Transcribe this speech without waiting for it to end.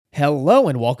Hello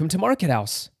and welcome to Market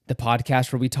House, the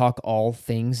podcast where we talk all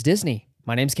things Disney.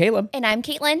 My name's Caleb. And I'm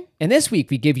Caitlin. And this week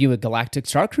we give you a Galactic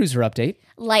Star Cruiser update.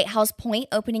 Lighthouse Point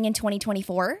opening in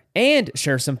 2024. And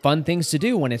share some fun things to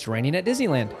do when it's raining at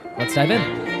Disneyland. Let's dive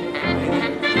in.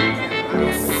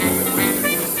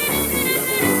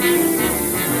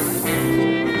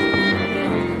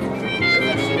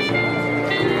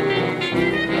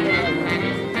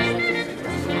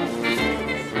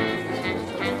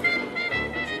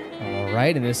 All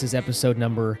right, and this is episode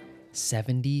number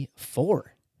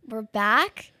 74. We're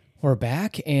back. We're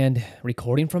back and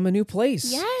recording from a new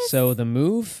place. Yes. So the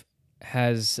move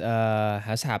has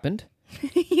happened.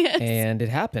 Yes. And it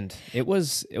happened. It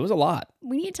was a lot.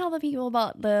 We need to tell the people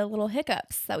about the little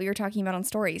hiccups that we were talking about on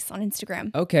stories on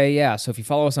Instagram. Okay, yeah. So if you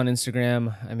follow us on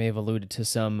Instagram, I may have alluded to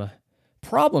some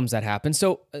problems that happened.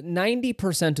 So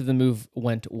 90% of the move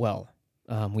went well.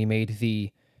 We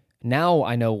made now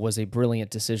I know was a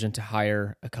brilliant decision to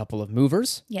hire a couple of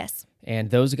movers. Yes. And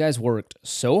those guys worked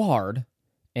so hard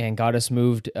and got us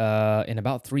moved in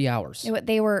about 3 hours.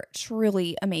 They were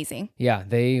truly amazing. Yeah,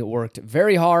 they worked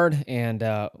very hard and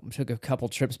took a couple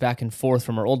trips back and forth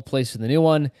from our old place to the new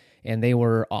one, and they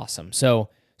were awesome. So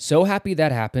happy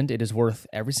that happened. It is worth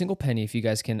every single penny if you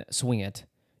guys can swing it.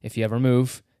 If you ever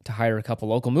move, to hire a couple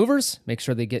local movers, make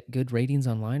sure they get good ratings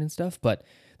online and stuff. But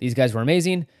these guys were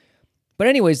amazing. But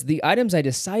anyways, the items I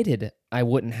decided I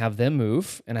wouldn't have them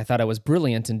move, and I thought I was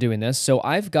brilliant in doing this. So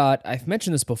I've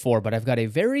mentioned this before, but I've got a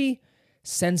very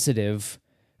sensitive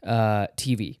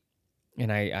TV,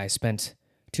 and I spent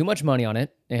too much money on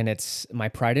it, and it's my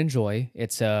pride and joy.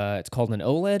 It's called an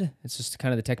OLED. It's just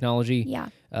kind of the technology,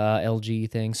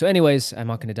 LG thing. So anyways, I'm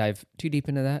not going to dive too deep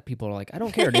into that. People are like, I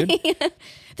don't care, dude.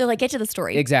 They're like, get to the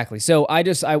story. Exactly. So I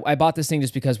bought this thing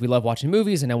just because we love watching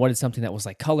movies, and I wanted something that was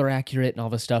like color accurate and all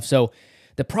this stuff. So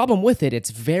the problem with it, it's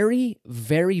very,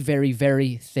 very, very,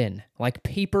 very thin, like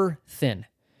paper thin.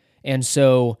 And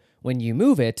so when you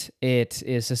move it, it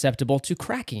is susceptible to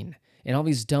cracking and all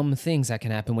these dumb things that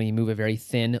can happen when you move a very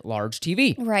thin, large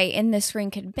TV. Right. And the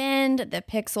screen could bend. The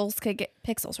pixels could get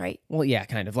pixels, right? Well, yeah,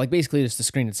 kind of. Like basically just the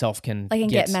screen itself can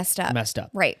get messed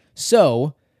up. Right.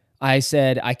 So I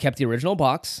said I kept the original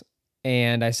box,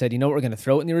 and I said, you know what, we're going to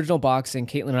throw it in the original box, and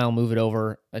Caitlin and I will move it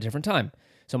over a different time.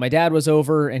 So my dad was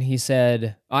over, and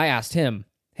I asked him,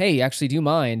 hey, actually, do you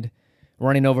mind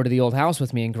running over to the old house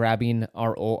with me and grabbing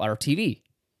our TV?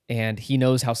 And he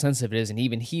knows how sensitive it is, and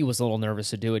even he was a little nervous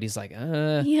to do it. He's like,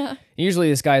 Yeah. Usually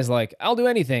this guy's like, I'll do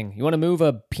anything. You want to move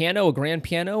a grand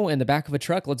piano in the back of a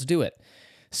truck? Let's do it.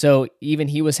 So even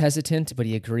he was hesitant, but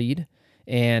he agreed.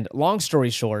 And long story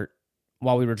short,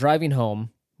 while we were driving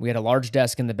home, we had a large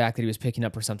desk in the back that he was picking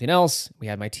up for something else. We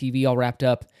had my TV all wrapped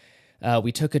up.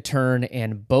 We took a turn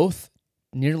and both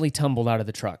nearly tumbled out of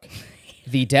the truck.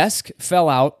 The desk fell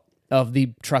out of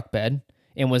the truck bed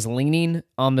and was leaning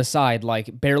on the side,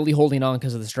 like barely holding on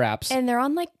because of the straps. And they're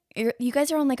on you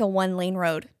guys are on like a 1-lane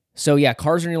road. So yeah,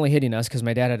 cars are nearly hitting us because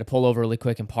my dad had to pull over really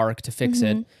quick and park to fix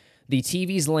it. The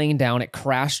TV's laying down. It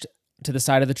crashed to the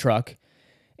side of the truck.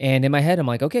 And in my head, I'm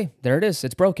like, okay, there it is.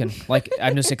 It's broken. Like,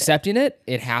 I'm just accepting it.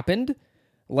 It happened.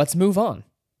 Let's move on.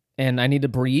 And I need to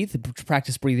breathe,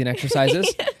 practice breathing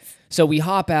exercises. Yes. So we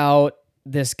hop out.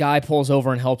 This guy pulls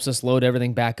over and helps us load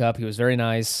everything back up. He was very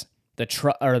nice. The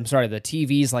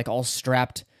TV's like all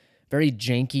strapped, very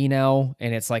janky now,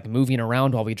 and it's like moving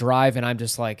around while we drive. And I'm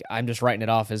just writing it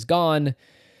off as gone.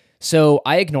 So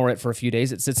I ignore it for a few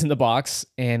days. It sits in the box,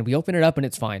 and we open it up, and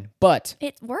it's fine. But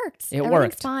it worked. Everything's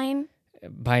worked. Fine.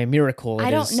 By a miracle,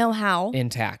 I don't know how.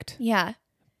 Intact. Yeah.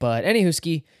 But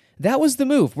anywho, that was the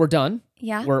move. We're done.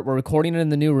 Yeah. We're recording it in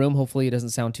the new room. Hopefully it doesn't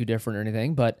sound too different or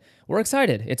anything, but we're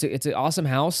excited. It's an awesome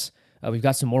house. We've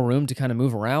got some more room to kind of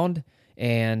move around.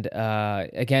 And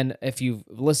again, if you've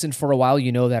listened for a while,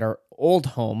 you know that our old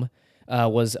home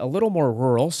was a little more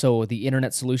rural, so the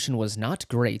internet solution was not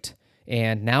great.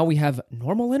 And now we have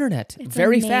normal internet, it's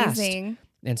very amazing. Fast.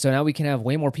 And so now we can have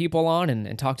way more people on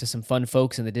and talk to some fun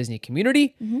folks in the Disney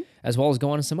community, as well as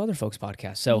go on to some other folks'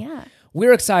 podcasts. So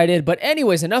we're excited. But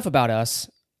anyways, enough about us.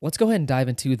 Let's go ahead and dive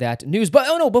into that news.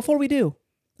 But before we do,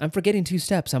 I'm forgetting 2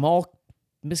 steps. I'm all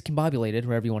miscombobulated,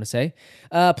 whatever you want to say.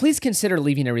 Please consider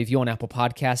leaving a review on Apple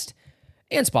Podcast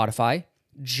and Spotify.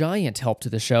 Giant help to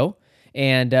the show.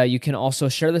 And you can also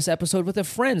share this episode with a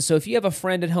friend. So if you have a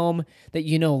friend at home that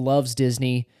you know loves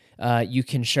Disney, you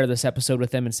can share this episode with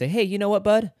them and say, hey, you know what,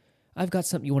 bud? I've got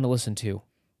something you want to listen to.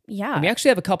 Yeah. And we actually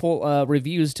have a couple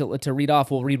reviews to read off.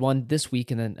 We'll read one this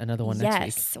week and then another one next week.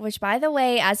 Yes, which by the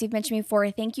way, as you've mentioned before,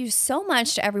 thank you so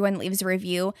much to everyone that leaves a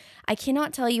review. I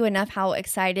cannot tell you enough how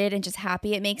excited and just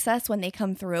happy it makes us when they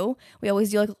come through. We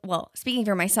always do, speaking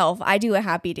for myself, I do a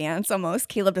happy dance almost.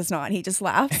 Caleb does not. He just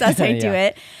laughs as I do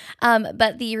it.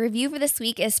 But the review for this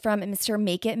week is from Mr.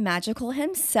 Make It Magical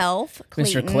himself,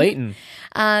 Clayton. Mr. Clayton.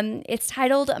 It's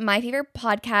titled My Favorite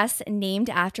Podcast Named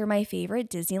After My Favorite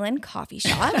Disneyland Coffee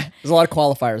Shop. There's a lot of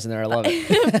qualifiers in there. I love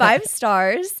it. 5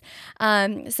 stars.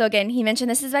 So again, he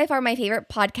mentioned this is by far my favorite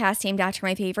podcast named after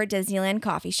my favorite Disneyland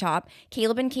coffee shop.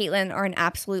 Caleb and Caitlin are an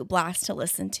absolute blast to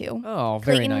listen to. Oh,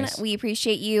 very Clayton, nice. we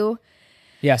appreciate you.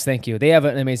 Yes, thank you. They have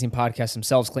an amazing podcast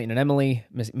themselves, Clayton and Emily,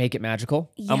 Make It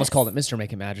Magical. Yes. I almost called it Mr.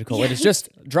 Make It Magical. It is just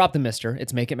drop the Mr.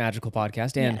 It's Make It Magical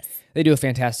podcast, and Yes. they do a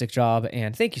fantastic job,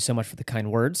 and thank you so much for the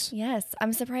kind words. Yes,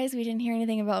 I'm surprised we didn't hear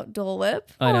anything about Dole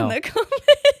Whip I know. on the comments.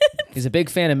 He's a big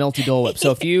fan of Melty Dole Whip,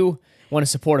 so if you want to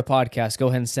support a podcast, go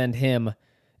ahead and send him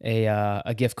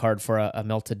a gift card for a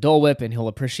melted Dole Whip, and he'll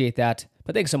appreciate that.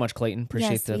 But thanks so much, Clayton.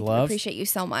 Appreciate Yes, the we love. appreciate you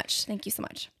so much. Thank you so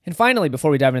much. And finally, before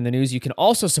we dive into the news, you can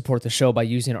also support the show by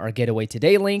using our Getaway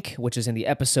Today link, which is in the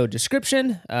episode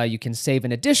description. You can save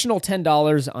an additional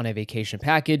 $10 on a vacation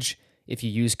package if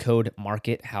you use code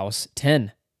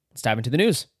MARKETHOUSE10. Let's dive into the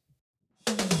news.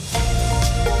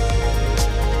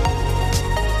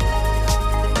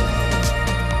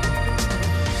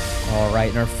 All right,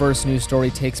 and our first news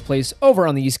story takes place over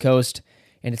on the East Coast,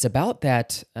 and it's about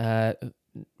that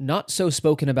not so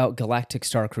spoken about Galactic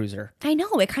Star Cruiser. I know,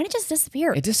 it kind of just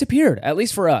disappeared. It disappeared, at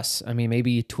least for us. I mean,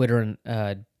 maybe Twitter and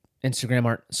Instagram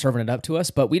aren't serving it up to us,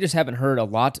 but we just haven't heard a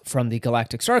lot from the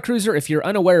Galactic Star Cruiser. If you're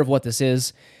unaware of what this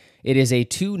is, it is a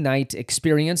 2-night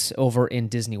experience over in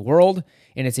Disney World,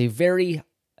 and it's a very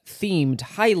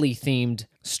highly themed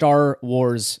Star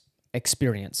Wars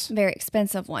experience. Very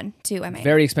expensive one, too, I mean.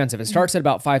 Very expensive. It starts at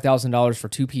about $5,000 for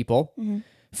 2 people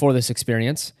for this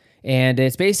experience, and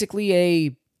it's basically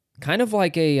a kind of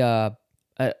like a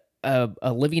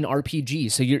living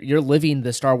RPG. So you're living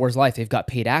the Star Wars life. They've got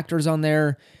paid actors on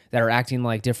there that are acting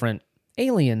like different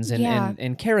aliens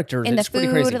and characters. And it's the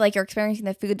pretty crazy. food, like you're experiencing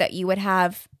the food that you would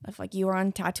have if like you were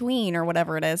on Tatooine or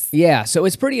whatever it is. Yeah, so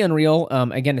it's pretty unreal.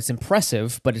 Again, it's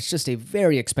impressive, but it's just a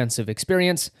very expensive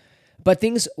experience. But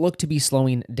things look to be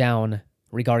slowing down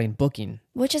regarding booking.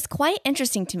 Which is quite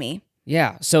interesting to me.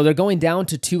 Yeah, so they're going down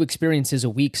to 2 experiences a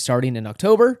week starting in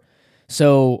October.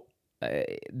 So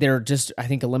they're just, I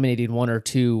think, eliminating 1 or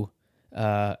 2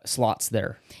 slots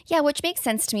there. Yeah, which makes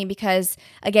sense to me because,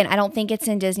 again, I don't think it's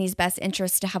in Disney's best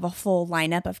interest to have a full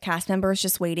lineup of cast members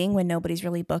just waiting when nobody's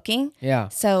really booking. Yeah.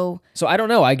 So I don't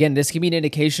know. Again, this can be an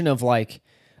indication of like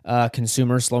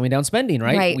consumers slowing down spending,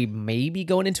 right? Right. We may be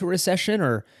going into a recession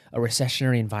or a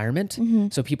recessionary environment. Mm-hmm.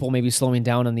 So people may be slowing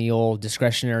down on the old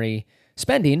discretionary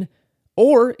spending,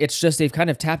 or it's just they've kind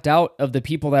of tapped out of the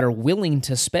people that are willing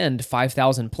to spend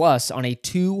 $5,000 plus on a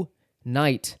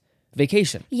 2-night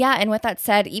vacation. yeah, and with that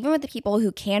said, even with the people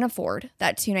who can afford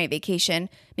that 2-night vacation,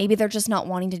 maybe they're just not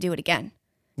wanting to do it again.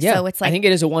 Yeah, So it's like I think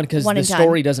it is a 1 because one the and done.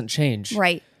 story doesn't change.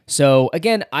 Right. So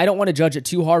again, I don't want to judge it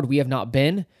too hard. We have not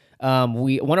been.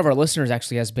 One of our listeners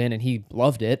actually has been, and he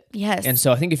loved it. Yes. And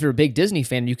so I think if you're a big Disney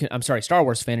fan, Star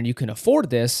Wars fan, and you can afford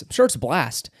this, I'm sure it's a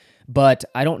blast. But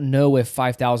I don't know if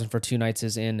 $5,000 for 2 nights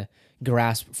is in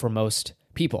grasp for most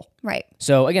people. Right.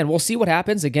 So again, we'll see what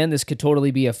happens. Again, this could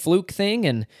totally be a fluke thing,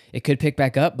 and it could pick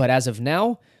back up. But as of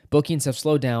now, bookings have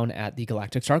slowed down at the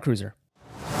Galactic Star Cruiser.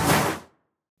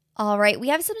 All right, we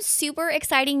have some super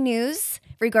exciting news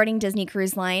regarding Disney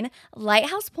Cruise Line.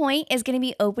 Lighthouse Point is going to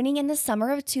be opening in the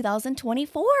summer of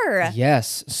 2024.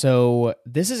 Yes. So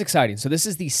this is exciting. So this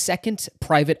is the second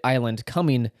private island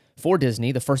coming for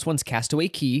Disney. The first one's Castaway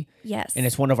Cay. Yes. And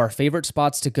it's one of our favorite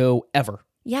spots to go ever.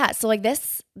 Yeah, so like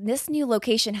this new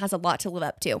location has a lot to live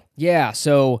up to. Yeah.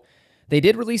 So they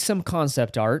did release some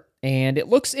concept art, and it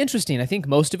looks interesting. I think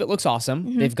most of it looks awesome.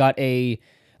 Mm-hmm. They've got a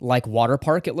water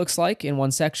park, it looks like, in one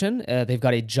section. They've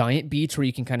got a giant beach where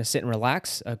you can kind of sit and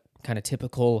relax, a kind of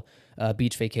typical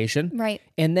beach vacation. Right.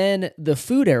 And then the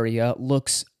food area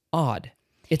looks odd.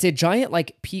 It's a giant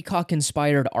like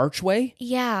peacock-inspired archway.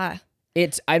 Yeah.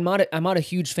 I'm not a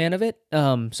huge fan of it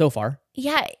so far.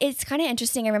 Yeah, it's kind of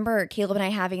interesting. I remember Caleb and I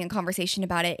having a conversation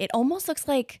about it. It almost looks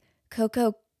like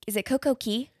is it Coco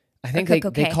Cay? I think Coco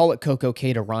they Cay? call it Coco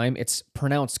Cay to rhyme. It's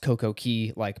pronounced Coco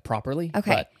Cay like properly.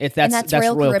 Okay. But And that's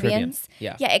Royal Caribbean. Caribbean's.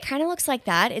 Yeah. Yeah, it kind of looks like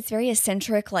that. It's very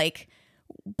eccentric, like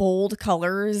bold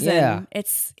colors. Yeah. And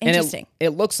it's And interesting. it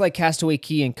looks like Castaway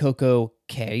Cay and Coco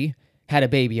Cay had a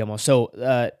baby almost.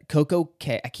 So Coco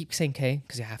Cay, I keep saying Cay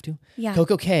because you have to. Yeah.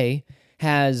 Coco Cay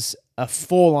has a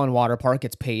full-on water park.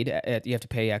 It's paid. You have to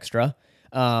pay extra.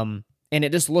 And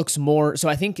it just looks more... So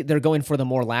I think they're going for the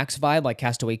more lax vibe, like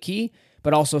Castaway Cay,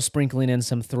 but also sprinkling in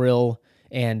some thrill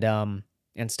and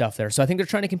stuff there. So I think they're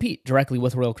trying to compete directly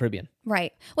with Royal Caribbean.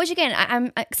 Right. Which, again,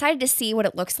 I'm excited to see what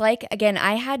it looks like. Again,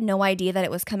 I had no idea that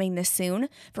it was coming this soon.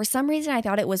 For some reason, I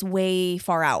thought it was way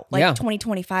far out, like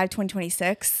 2025,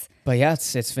 2026. But yeah,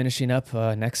 it's finishing up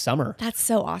next summer. That's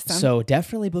so awesome. So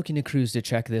definitely booking a cruise to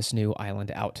check this new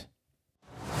island out.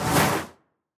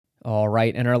 All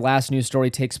right, and our last news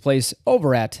story takes place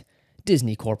over at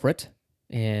Disney Corporate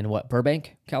in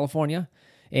Burbank, California.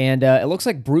 And it looks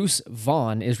like Bruce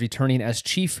Vaughn is returning as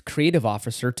Chief Creative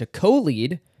Officer to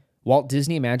co-lead Walt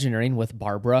Disney Imagineering with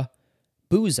Barbara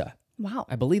Bouza. Wow.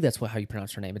 I believe that's how you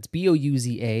pronounce her name. It's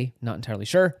Bouza, not entirely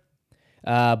sure.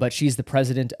 But she's the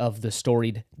president of the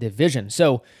Storied Division.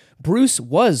 So Bruce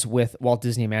was with Walt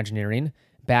Disney Imagineering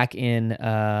back in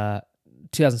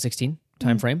 2016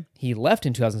 timeframe. He left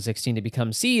in 2016 to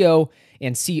become CEO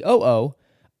and COO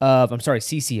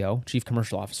CCO, Chief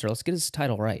Commercial Officer. Let's get his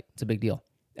title right. It's a big deal.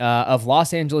 Of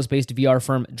Los Angeles-based VR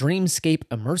firm Dreamscape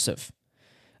Immersive.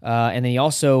 And then he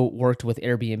also worked with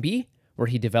Airbnb, where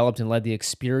he developed and led the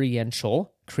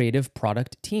experiential creative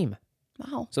product team.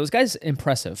 Wow. So this guy's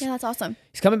impressive. Yeah, that's awesome.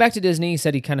 He's coming back to Disney. He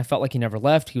said he kind of felt like he never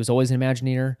left. He was always an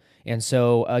Imagineer. And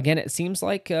so, again, it seems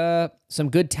like some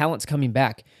good talent's coming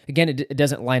back. Again, it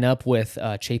doesn't line up with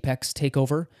Chapek's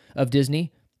takeover of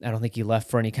Disney. I don't think he left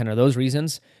for any kind of those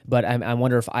reasons. But I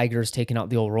wonder if Iger's taking out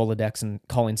the old Rolodex and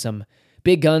calling some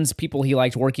big guns, people he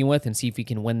liked working with, and see if he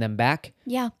can win them back.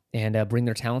 Yeah. And bring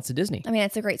their talents to Disney. I mean,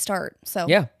 it's a great start. So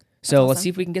yeah. So let's awesome. see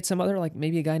if we can get some other, like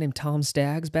maybe a guy named Tom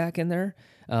Staggs back in there.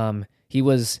 He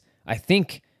was, I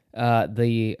think,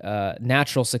 the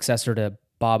natural successor to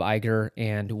Bob Iger,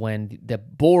 and when the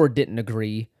board didn't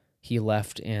agree, he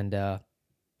left and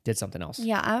did something else.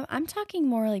 Yeah, I'm talking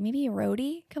more like maybe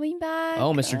Rhodey coming back.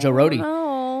 Oh, Mr. Joe Rhodey.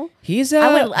 Oh, He's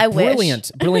I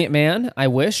brilliant, brilliant man. I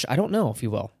wish. I don't know if he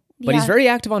will. But he's very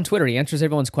active on Twitter. He answers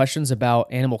everyone's questions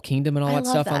about Animal Kingdom and all that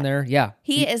stuff on there. Yeah.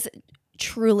 He is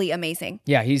truly amazing.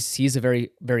 Yeah, he's a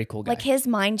very, very cool guy. Like his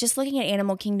mind, just looking at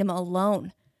Animal Kingdom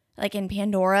alone, like in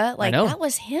Pandora, like that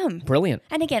was him. Brilliant.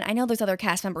 And again, I know there's other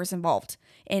cast members involved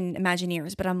in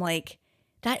Imagineers, but I'm like,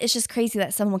 that is just crazy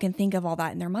that someone can think of all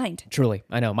that in their mind. Truly.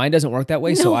 I know. Mine doesn't work that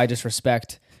way, so I just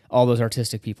respect all those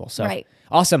artistic people. So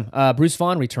awesome. Bruce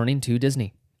Vaughn returning to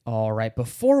Disney. All right,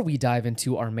 before we dive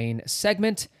into our main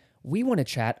segment, we want to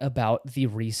chat about the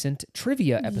recent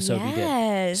trivia episode we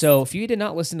did. So if you did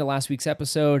not listen to last week's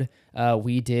episode,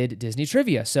 we did Disney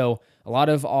trivia. So a lot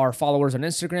of our followers on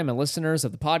Instagram and listeners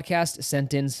of the podcast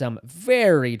sent in some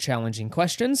very challenging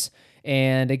questions.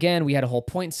 And again, we had a whole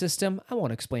point system. I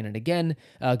won't explain it again.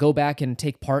 Go back and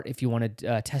take part if you want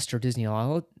to test your Disney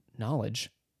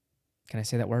knowledge. Can I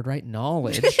say that word right?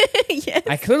 Knowledge. Yes.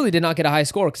 I clearly did not get a high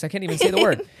score because I can't even say the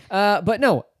word. But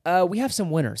no, we have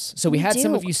some winners. So we had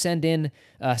some of you send in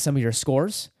some of your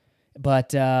scores,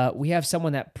 but we have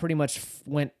someone that pretty much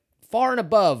went far and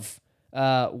above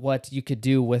what you could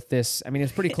do with this. I mean,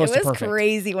 it's pretty close to perfect. It was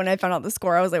crazy when I found out the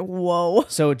score. I was like, whoa.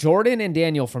 So Jordan and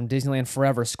Daniel from Disneyland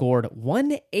Forever scored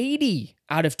 180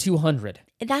 out of 200.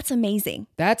 That's amazing.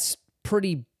 That's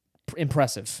pretty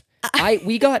impressive.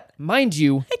 We got, mind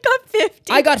you, I got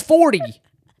 50. I got 40.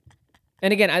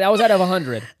 And again, I was out of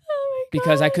 100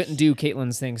 because gosh. I couldn't do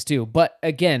Caitlin's things too. But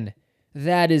again,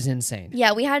 that is insane.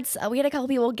 Yeah, we had a couple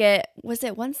people get, was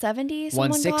it 170?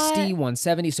 160,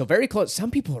 170. So very close.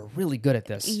 Some people are really good at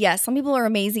this. Yes, some people are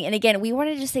amazing. And again, we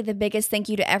wanted to say the biggest thank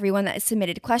you to everyone that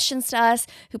submitted questions to us,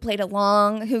 who played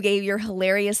along, who gave your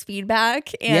hilarious feedback.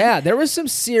 And yeah, there was some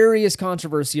serious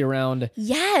controversy around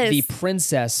yes. the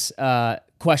princess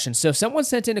question. So someone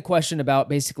sent in a question about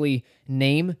basically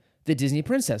name the Disney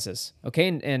princesses. Okay,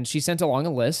 and she sent along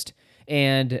a list,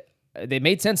 and they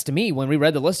made sense to me when we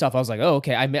read the list off. I was like, oh,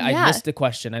 okay, I missed the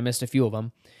question. I missed a few of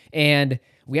them. And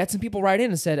we had some people write in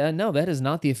and said, no, that is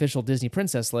not the official Disney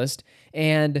princess list.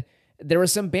 And there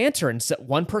was some banter, and so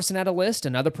one person had a list,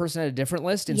 another person had a different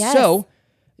list. And so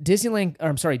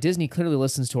Disney clearly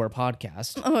listens to our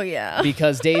podcast. Oh, yeah.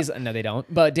 Because no, they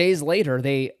don't. But days later,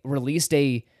 they released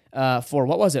for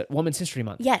what was it? Women's History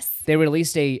Month. Yes. They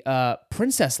released a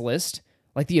princess list,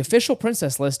 like the official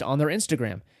princess list on their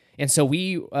Instagram. And so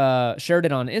we shared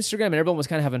it on Instagram, and everyone was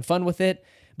kind of having fun with it.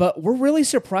 But we're really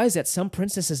surprised that some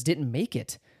princesses didn't make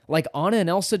it. Like Anna and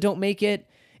Elsa don't make it.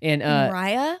 And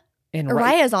Mariah? And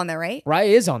Raya's on there, right? Raya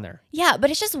is on there. Yeah, but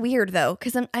it's just weird though,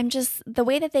 because I'm just the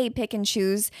way that they pick and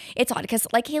choose. It's odd because,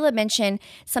 like Caleb mentioned,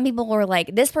 some people were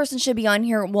like, "This person should be on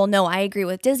here." Well, no, I agree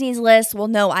with Disney's list. Well,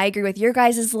 no, I agree with your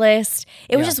guys' list.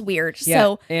 It was just weird. Yeah.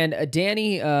 So, and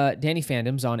Danny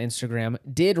Fandoms on Instagram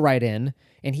did write in,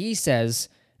 and he says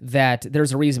that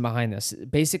there's a reason behind this.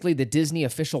 Basically, the Disney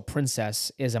official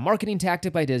princess is a marketing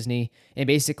tactic by Disney, and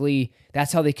basically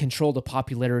that's how they control the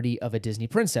popularity of a Disney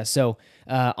princess. So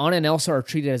Anna and Elsa are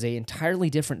treated as an entirely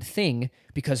different thing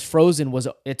because Frozen was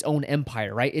its own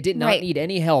empire, right? It did not need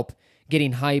any help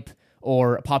getting hype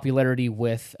or popularity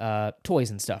with toys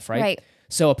and stuff, right? Right.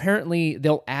 So apparently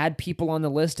they'll add people on the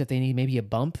list if they need maybe a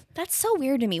bump. that's so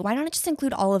weird to me. Why don't I just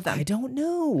include all of them? I don't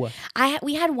know.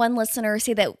 We had one listener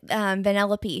say that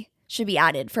Vanellope should be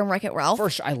added from Wreck-It Ralph. For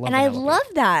sure, I love and Vanellope. I love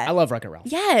that. I love Wreck-It Ralph.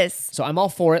 Yes. So I'm all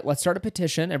for it. Let's start a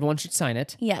petition. Everyone should sign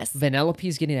it. Yes.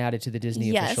 Vanellope's getting added to the Disney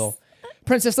Yes. official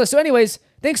princess list. So anyways,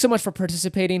 thanks so much for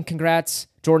participating. Congrats,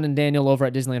 Jordan and Daniel over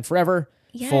at Disneyland Forever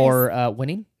for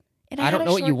winning. And I don't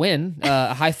know what you win.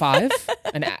 A high five?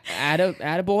 An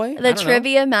attaboy? The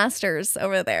trivia masters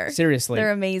over there. Seriously.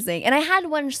 They're amazing. And I had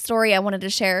one story I wanted to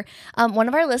share. One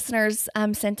of our listeners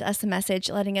sent us a message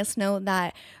letting us know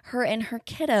that her and her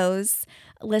kiddos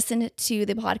listened to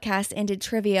the podcast and did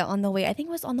trivia on the way. I think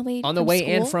it was on the way on the way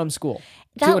and from school.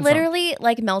 That literally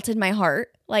like melted my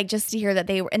heart, like just to hear that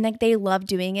they were, and like they love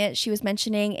doing it. She was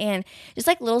mentioning, and just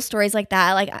like little stories like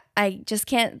that. Like I just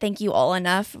can't thank you all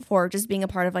enough for just being a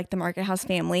part of like the Market House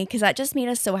family, because that just made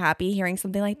us so happy hearing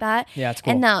something like that. Yeah, it's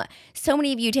cool. And now so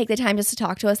many of you take the time just to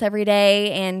talk to us every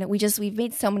day, and we've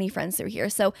made so many friends through here.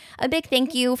 So a big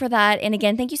thank you for that. And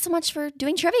again, thank you so much for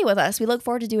doing trivia with us. We look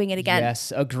forward to doing it again.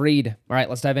 Yes, agreed. All right,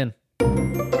 let's dive in.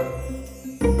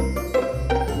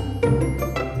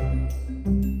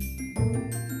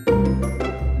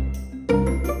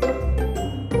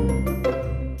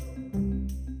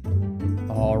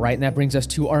 All right, and that brings us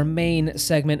to our main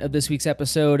segment of this week's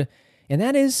episode, and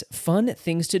that is fun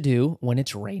things to do when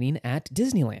it's raining at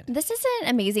Disneyland. This is an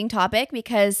amazing topic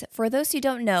because for those who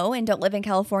don't know and don't live in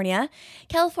California,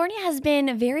 California has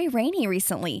been very rainy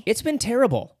recently. It's been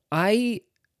terrible. I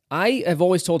have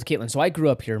always told Caitlin, so I grew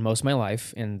up here most of my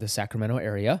life in the Sacramento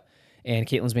area, and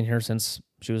Caitlin's been here since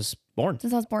she was born.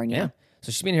 Since I was born, yeah.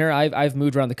 So she's been here. I've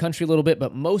moved around the country a little bit,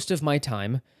 but most of my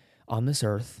time on this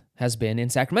earth has been in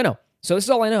Sacramento. So this is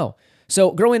all I know.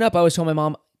 So growing up, I always told my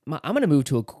mom, I'm going to move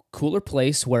to a cooler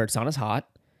place where it's not as hot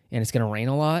and it's going to rain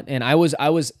a lot. And I was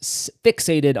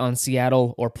fixated on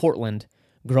Seattle or Portland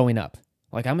growing up.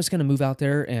 Like, I'm just going to move out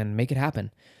there and make it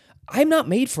happen. I'm not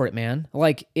made for it, man.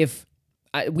 Like,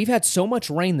 we've had so much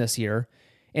rain this year,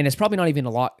 and it's probably not even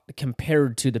a lot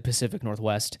compared to the Pacific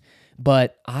Northwest,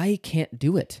 but I can't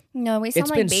do it. No, we sound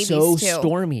It's like been babies so too.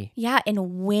 stormy. Yeah,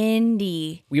 and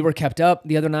windy. We were kept up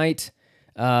the other night.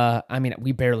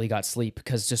 We barely got sleep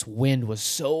because just wind was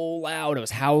so loud. It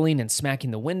was howling and smacking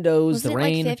the windows, Was the it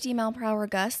rain. like 50-mile-per-hour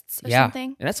gusts or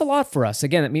something? And that's a lot for us.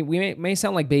 Again, we may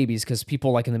sound like babies because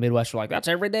people like in the Midwest are like, that's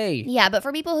every day. Yeah, but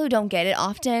for people who don't get it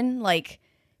often, like,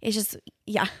 it's just,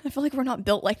 yeah, I feel like we're not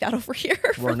built like that over here.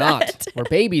 We're not. We're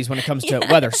babies when it comes to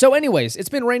weather. So anyways, it's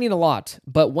been raining a lot,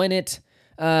 but when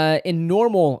in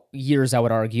normal years, I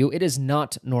would argue, it is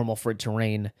not normal for it to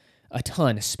rain a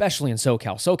ton, especially in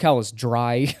SoCal. SoCal is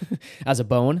dry as a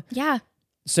bone. Yeah.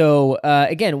 So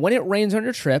again, when it rains on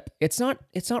your trip, it's not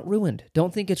ruined.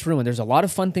 Don't think it's ruined. There's a lot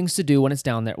of fun things to do when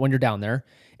you're down there,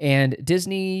 and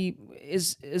Disney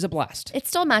is a blast. It's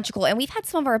still magical, and we've had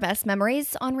some of our best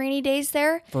memories on rainy days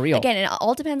there. For real. Again, it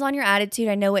all depends on your attitude.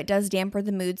 I know it does damper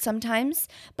the mood sometimes,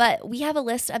 but we have a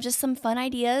list of just some fun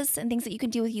ideas and things that you can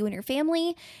do with you and your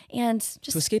family, and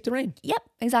just To escape the rain. Yep,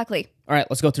 exactly. All right,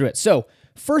 let's go through it. So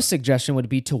first suggestion would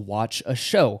be to watch a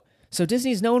show. So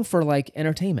Disney's known for like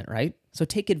entertainment, right? So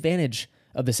take advantage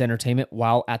of this entertainment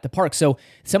while at the park. So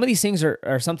some of these things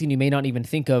are something you may not even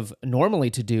think of normally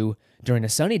to do during a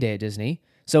sunny day at Disney.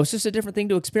 So it's just a different thing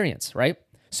to experience, right?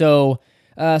 So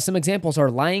some examples are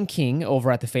Lion King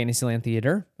over at the Fantasyland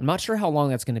Theater. I'm not sure how long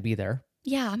that's going to be there.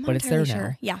 Yeah, I'm not But it's there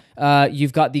entirely now. sure. Yeah.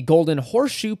 You've got the Golden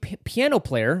Horseshoe piano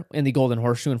player in the Golden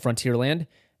Horseshoe in Frontierland.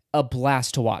 A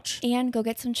blast to watch. And go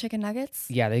get some chicken nuggets.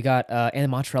 Yeah, they got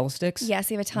and mozzarella sticks. Yes,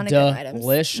 you have a ton of good items.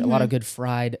 Delish, a lot of good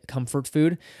fried comfort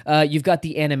food. You've got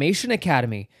the Animation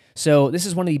Academy. So this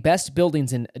is one of the best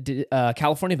buildings in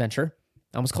California Adventure.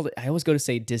 I always go to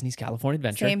say Disney's California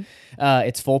Adventure. Same.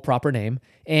 Its full proper name.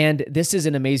 And this is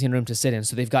an amazing room to sit in.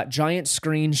 So they've got giant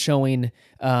screens showing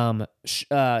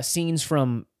scenes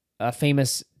from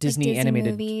famous Disney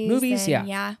animated movies. and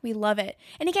yeah, we love it.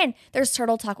 And again, there's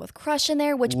Turtle Talk with Crush in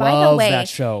there, which by the Love way, that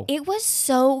show. it was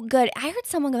so good. I heard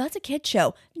someone go, "That's a kid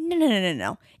show."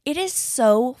 No. It is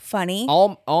so funny.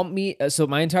 So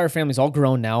my entire family's all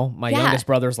grown now. My Yeah. youngest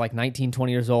brother's like 19,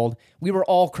 20 years old. We were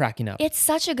all cracking up. It's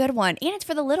such a good one, and it's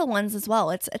for the little ones as well.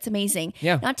 It's amazing.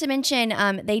 Yeah. Not to mention,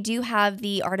 they do have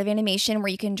the Art of Animation where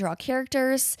you can draw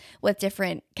characters with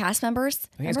different cast members.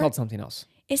 I think it's called something else.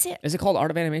 Is it? Is it called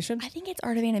Art of Animation? I think it's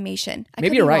Art of Animation. I Maybe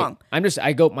could you're be right.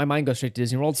 wrong. My mind goes straight to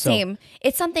Disney World. So Same.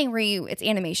 It's something where it's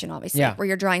animation, obviously, Yeah. where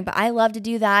you're drawing. But I love to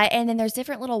do that. And then there's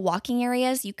different little walking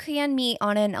areas. You can meet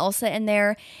Anna and Elsa in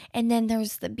there. And then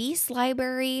there's the Beast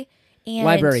Library.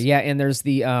 And yeah. And there's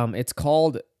the, it's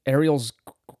called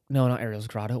not Ariel's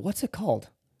Grotto. What's it called?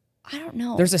 I don't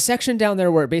know. There's a section down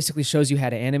there where it basically shows you how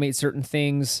to animate certain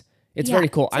things. It's Yeah, very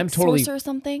cool. it's like I'm totally Sorcerer or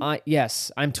something.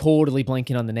 Yes, I'm totally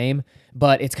blanking on the name,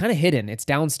 but it's kind of hidden. It's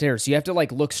downstairs, so you have to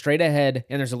like look straight ahead,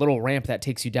 and there's a little ramp that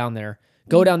takes you down there.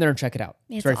 Go down there and check it out.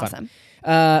 It's very awesome.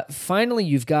 fun. Finally,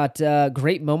 you've got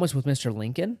great moments with Mr.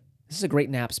 Lincoln. This is a great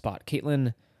nap spot.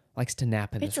 Caitlin likes to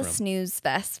nap in It's this a room. snooze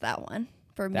fest, that one,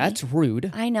 for me. That's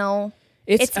rude. I know.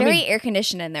 It's It's very air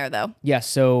conditioned in there, though. Yes,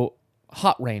 so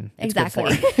hot rain. It's good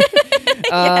Exactly.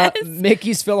 for.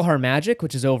 Mickey's PhilharMagic,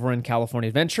 which is over in California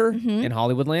Adventure in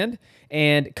Hollywoodland.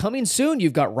 And coming soon,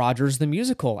 you've got Rogers the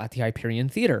Musical at the Hyperion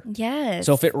Theater. Yes.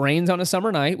 So if it rains on a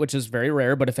summer night, which is very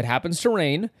rare, but if it happens to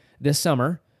rain this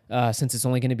summer, since it's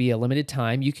only going to be a limited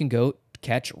time, you can go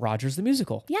catch Rogers the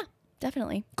Musical. Yeah,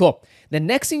 definitely. Cool. The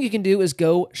next thing you can do is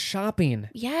go shopping.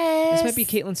 Yes. This might be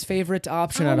Caitlin's favorite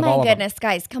option Oh out of my all of them. goodness,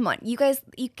 guys, come on. You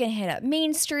can hit up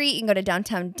Main Street. You can go to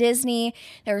downtown Disney.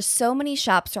 There are so many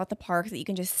shops throughout the park that you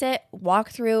can just sit, walk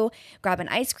through, grab an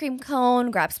ice cream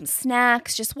cone, grab some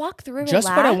snacks, just walk through, Just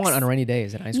relax. what I want on a rainy day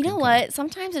is an ice You cream know cone. what?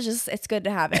 Sometimes it's good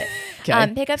to have it.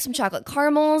 Okay. Pick up some chocolate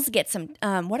caramels. Get some.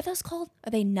 What are those called? Are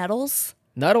they Nettles?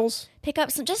 Nuddles? Pick up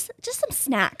some just some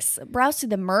snacks. Browse through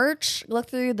the merch. Look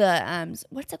through the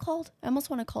what's it called? I almost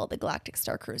want to call it the Galactic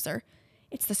Star Cruiser.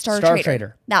 It's the Star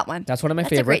Trader. That one. That's one of my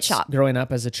That's a great favorites shop. growing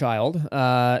up as a child.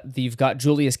 You've got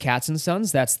Julius Katz and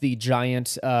Sons. That's the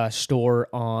giant store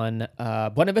on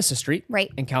Buena Vista Street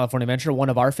Right. in California Adventure. One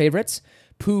of our favorites.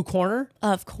 Pooh Corner,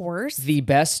 Of course. the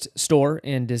best store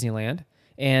in Disneyland.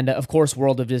 And of course,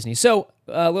 World of Disney. So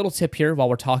a little tip here while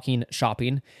we're talking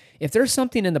shopping. If there's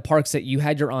something in the parks that you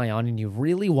had your eye on and you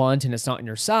really want and it's not in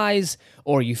your size,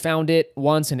 or you found it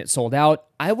once and it sold out,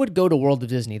 I would go to World of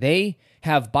Disney. They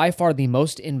have by far the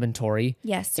most inventory.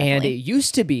 Yes, And definitely. it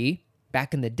used to be,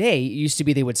 back in the day,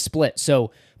 they would split. So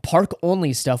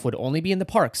park-only stuff would only be in the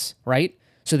parks, right?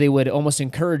 So they would almost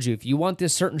encourage you, if you want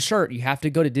this certain shirt, you have to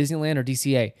go to Disneyland or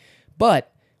DCA.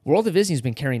 But World of Disney has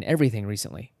been carrying everything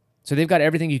recently. So they've got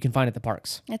everything you can find at the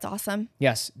parks. That's awesome.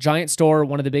 Yes, giant store,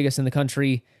 one of the biggest in the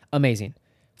country. Amazing.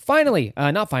 Finally,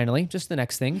 not finally, just the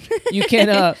next thing. You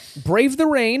can brave the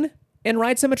rain and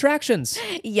ride some attractions.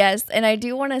 Yes, and I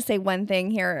do want to say one thing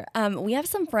here. We have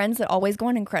some friends that always go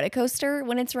on Incredicoaster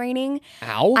when it's raining.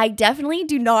 Ow. I definitely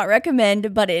do not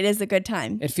recommend, but it is a good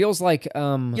time. It feels like,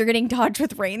 You're getting dodged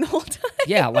with rain the whole time.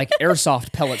 yeah, like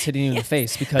airsoft pellets hitting you in the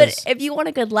face because But if you want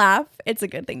a good laugh, it's a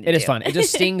good thing to do. it is fun. It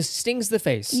just stings the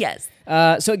face. Yes.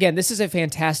 So again, this is a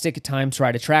fantastic time to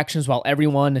ride attractions while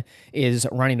everyone is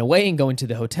running away and going to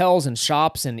the hotels and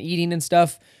shops and eating and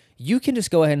stuff. You can just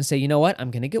go ahead and say, you know what?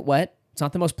 I'm going to get wet. It's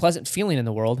not the most pleasant feeling in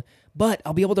the world, but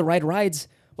I'll be able to ride rides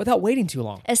without waiting too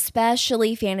long.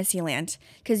 Especially Fantasyland,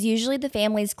 because usually the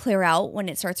families clear out when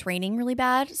it starts raining really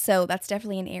bad. So that's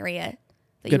definitely an area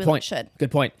that Good you point. should. Good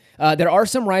point. There are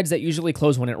some rides that usually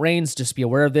close when it rains. Just be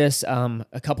aware of this.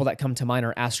 A couple that come to mind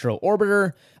are Astro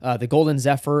Orbiter, the Golden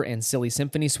Zephyr, and Silly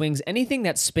Symphony Swings. Anything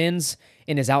that spins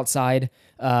and is outside,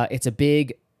 it's a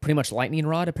big, pretty much lightning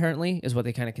rod, apparently, is what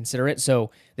they kind of consider it.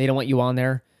 So they don't want you on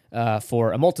there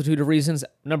for a multitude of reasons.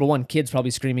 Number one, kids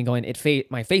probably screaming, going,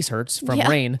 my face hurts from Yeah.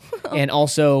 rain. And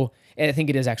also, I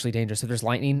think it is actually dangerous if there's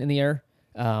lightning in the air.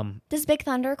 Does Big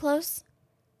Thunder close?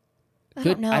 I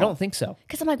Good. don't know. I don't think so.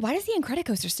 Because I'm like, why does the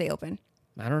Incredicoaster stay open?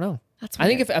 I don't know. That's I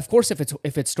think weird.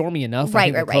 if it's stormy enough, I Right,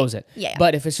 think right, they'll close right. it. Yeah.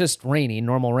 But if it's just rainy,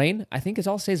 normal rain, I think it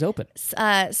all stays open.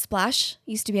 Splash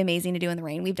used to be amazing to do in the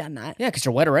rain. We've done that. Yeah, because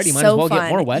you're wet already. Might So as well fun. get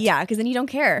more wet. Yeah, because then you don't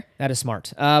care. That is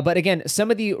smart. But again,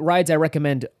 some of the rides I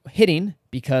recommend hitting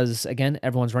because, again,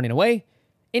 everyone's running away.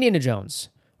 Indiana Jones,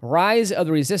 Rise of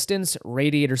the Resistance,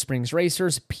 Radiator Springs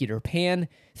Racers, Peter Pan.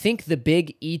 Think the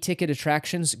big e-ticket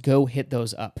attractions. Go hit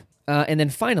those up. And then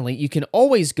finally, you can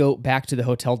always go back to the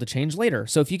hotel to change later.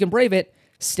 So if you can brave it,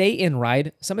 stay in,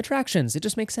 ride some attractions. It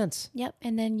just makes sense. Yep.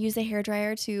 And then use a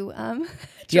hairdryer to dry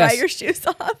Yes. your shoes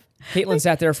off. Caitlin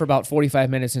sat there for about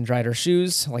 45 minutes and dried her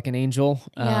shoes like an angel.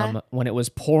 Yeah. When it was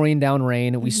pouring down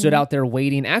rain, we stood out there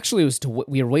waiting. Actually,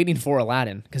 we were waiting for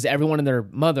Aladdin because everyone and their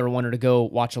mother wanted to go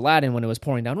watch Aladdin when it was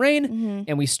pouring down rain.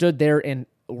 And we stood there and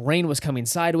rain was coming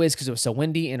sideways because it was so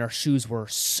windy and our shoes were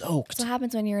soaked. That's what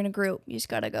happens when you're in a group. You just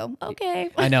got to go,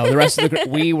 okay. I know. The rest of the group,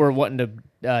 we were wanting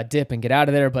to dip and get out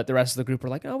of there, but the rest of the group were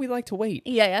like, oh, we'd like to wait.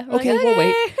 Yeah. We're Okay, like, we'll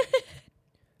wait.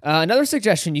 Another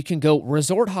suggestion, you can go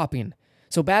resort hopping.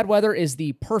 So bad weather is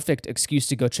the perfect excuse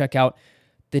to go check out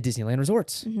the Disneyland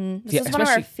resorts. This is one of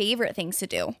our favorite things to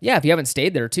do. Yeah, if you haven't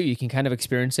stayed there too, you can kind of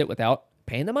experience it without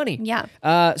paying the money.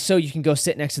 Yeah. So you can go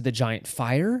sit next to the giant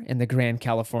fire in the Grand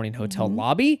Californian Hotel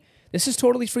lobby. This is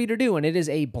totally free to do, and it is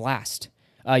a blast.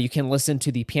 You can listen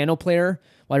to the piano player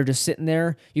while you're just sitting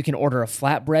there. You can order a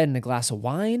flatbread and a glass of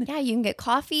wine. Yeah, you can get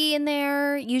coffee in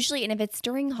there usually. And if it's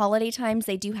during holiday times,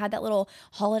 they do have that little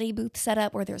holiday booth set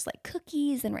up where there's like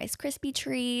cookies and Rice Krispie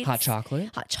treats. Hot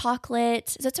chocolate.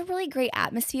 So it's a really great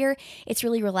atmosphere. It's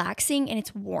really relaxing and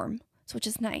it's warm, which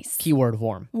is nice. Keyword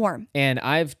warm. Warm. And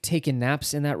I've taken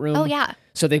naps in that room. Oh, yeah.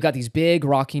 So they've got these big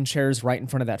rocking chairs right in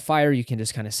front of that fire. You can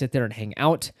just kind of sit there and hang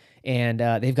out. And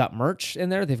they've got merch in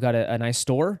there. They've got a nice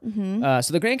store.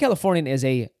 So the Grand Californian is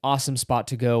a awesome spot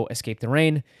to go escape the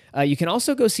rain. You can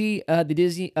also go see different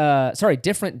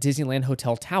Disneyland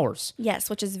hotel towers.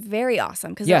 Yes, which is very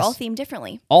awesome because Yes. they're all themed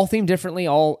differently. All themed differently,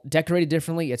 all decorated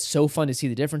differently. It's so fun to see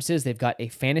the differences. They've got a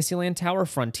Fantasyland tower,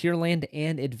 Frontierland,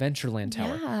 and Adventureland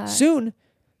tower. Yeah. Soon,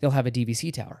 they'll have a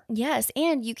DVC tower. Yes,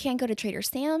 and you can go to Trader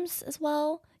Sam's as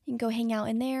well. You can go hang out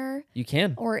in there. You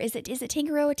can. Or is it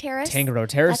Tangaroa Terrace? Tangaroa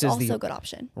Terrace That's is also the a good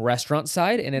option. restaurant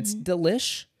side, and it's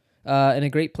delish and a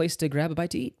great place to grab a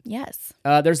bite to eat. Yes.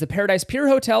 There's the Paradise Pier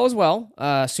Hotel as well,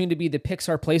 soon to be the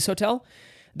Pixar Place Hotel.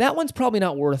 That one's probably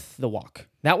not worth the walk.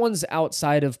 That one's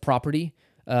outside of property,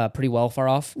 pretty well far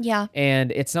off. Yeah.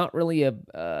 And it's not really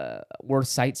worth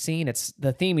sightseeing.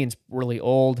 The theming's really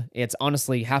old. It's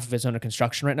honestly half of it's under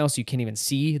construction right now, so you can't even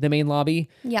see the main lobby.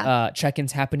 Yeah.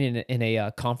 Check-ins happening in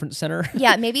a conference center.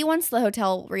 Yeah, maybe once the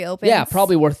hotel reopens. Yeah,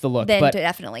 probably worth the look. Then but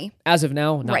definitely. as of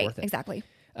now, not Right, worth it. exactly.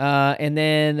 And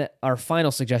then our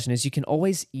final suggestion is you can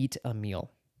always eat a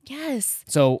meal. Yes.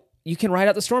 So you can ride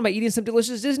out the storm by eating some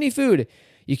delicious Disney food.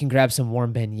 You can grab some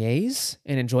warm beignets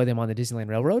and enjoy them on the Disneyland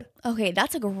Railroad. Okay,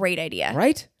 that's a great idea.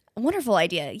 Right? A wonderful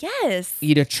idea. Yes.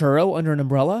 Eat a churro under an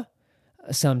umbrella.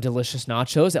 Some delicious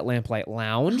nachos at Lamplight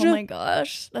Lounge. Oh my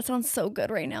gosh, that sounds so good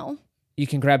right now. You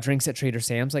can grab drinks at Trader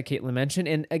Sam's, like Caitlin mentioned.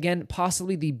 And again,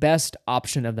 possibly the best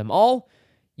option of them all,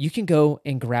 you can go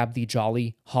and grab the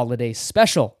Jolly Holiday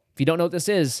Special. If you don't know what this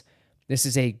is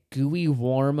a gooey,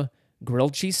 warm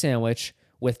grilled cheese sandwich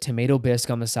with tomato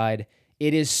bisque on the side.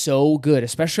 It is so good,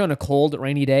 especially on a cold,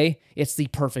 rainy day. It's the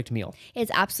perfect meal. It's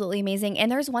absolutely amazing.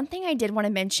 And there's one thing I did want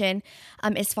to mention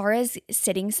as far as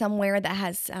sitting somewhere that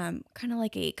has kind of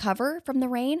like a cover from the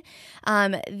rain.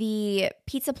 The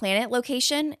Pizza Planet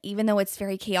location, even though it's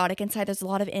very chaotic inside, there's a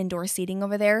lot of indoor seating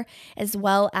over there, as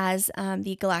well as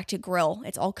the Galactic Grill.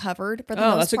 It's all covered for the most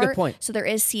part. Oh, that's a good point. So there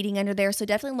is seating under there. So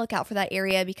definitely look out for that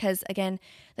area because, again,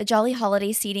 the Jolly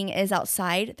Holiday seating is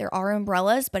outside. There are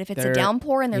umbrellas, but if it's a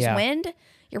downpour and there's wind,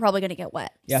 you're probably going to get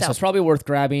wet. Yeah, so it's probably worth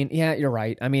grabbing. Yeah, you're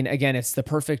right. I mean, again, it's the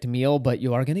perfect meal, but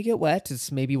you are going to get wet. It's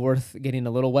maybe worth getting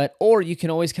a little wet. Or you can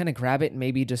always kind of grab it and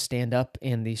maybe just stand up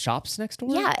in the shops next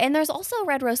door. Yeah, and there's also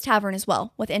Red Rose Tavern as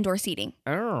well with indoor seating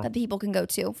Oh. that people can go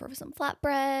to for some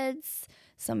flatbreads,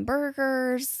 some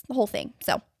burgers, the whole thing.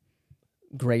 So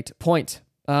Great point.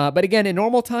 But again, in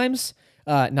normal times,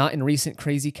 not in recent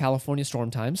crazy California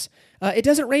storm times, it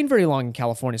doesn't rain very long in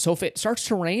California. So if it starts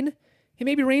to rain, it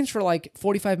maybe rains for like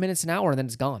 45 minutes an hour and then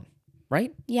it's gone,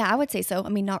 right? yeah, I would say so. I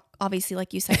mean, not obviously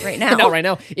like you said right now. Not right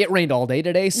now. It rained all day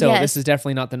today, so Yes. this is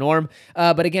definitely not the norm.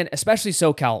 But again, especially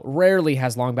SoCal rarely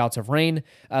has long bouts of rain.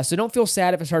 So don't feel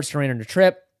sad if it starts to rain on your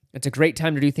trip. It's a great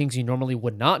time to do things you normally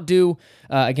would not do.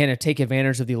 Again, to take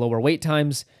advantage of the lower wait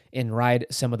times and ride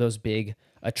some of those big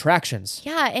attractions.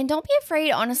 Yeah, and don't be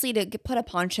afraid, honestly, to put a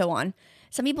poncho on.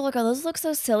 Some people look, oh, those look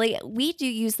so silly. We do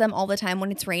use them all the time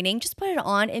when it's raining. Just put it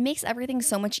on. It makes everything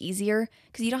so much easier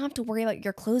because you don't have to worry about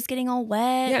your clothes getting all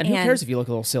wet. Yeah, and who cares if you look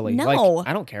a little silly? No. Like,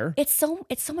 I don't care. It's so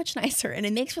much nicer, and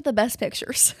it makes for the best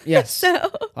pictures. Yes. So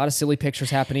A lot of silly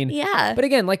pictures happening. yeah, But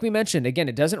again, like we mentioned,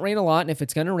 it doesn't rain a lot. And if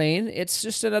it's going to rain, it's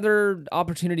just another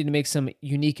opportunity to make some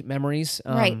unique memories.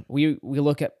 Right. We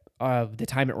look at the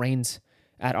time it rains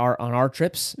on our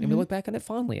trips and we look back on it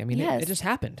fondly. I mean, Yes. it just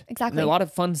happened. Exactly. And a lot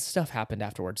of fun stuff happened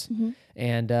afterwards.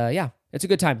 And yeah, It's a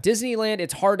good time. Disneyland,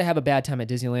 it's hard to have a bad time at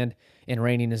Disneyland, and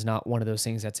raining is not one of those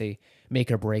things that's a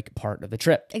make or break part of the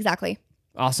trip. Exactly.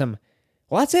 Awesome.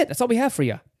 Well, that's it. That's all we have for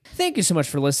you. Thank you so much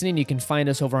for listening. You can find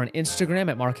us over on Instagram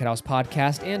at Market House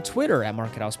Podcast and Twitter at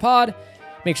Market House Pod.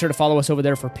 Make sure to follow us over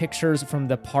there for pictures from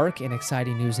the park and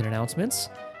exciting news and announcements.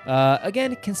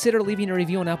 Again, consider leaving a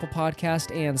review on Apple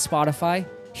Podcast and Spotify.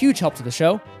 Huge help to the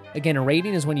show. Again, a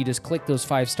rating is when you just click those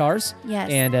 5 stars. Yes.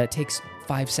 And it takes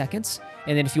 5 seconds.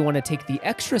 And then if you want to take the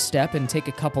extra step and take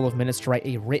a couple of minutes to write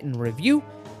a written review,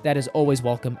 that is always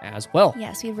welcome as well.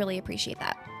 Yes, we really appreciate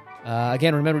that.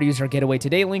 Again, remember to use our Getaway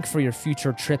Today link for your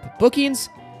future trip bookings.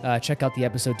 Check out the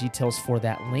episode details for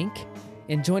that link.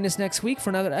 And join us next week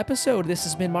for another episode. This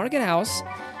has been Market House.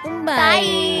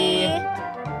 Bye.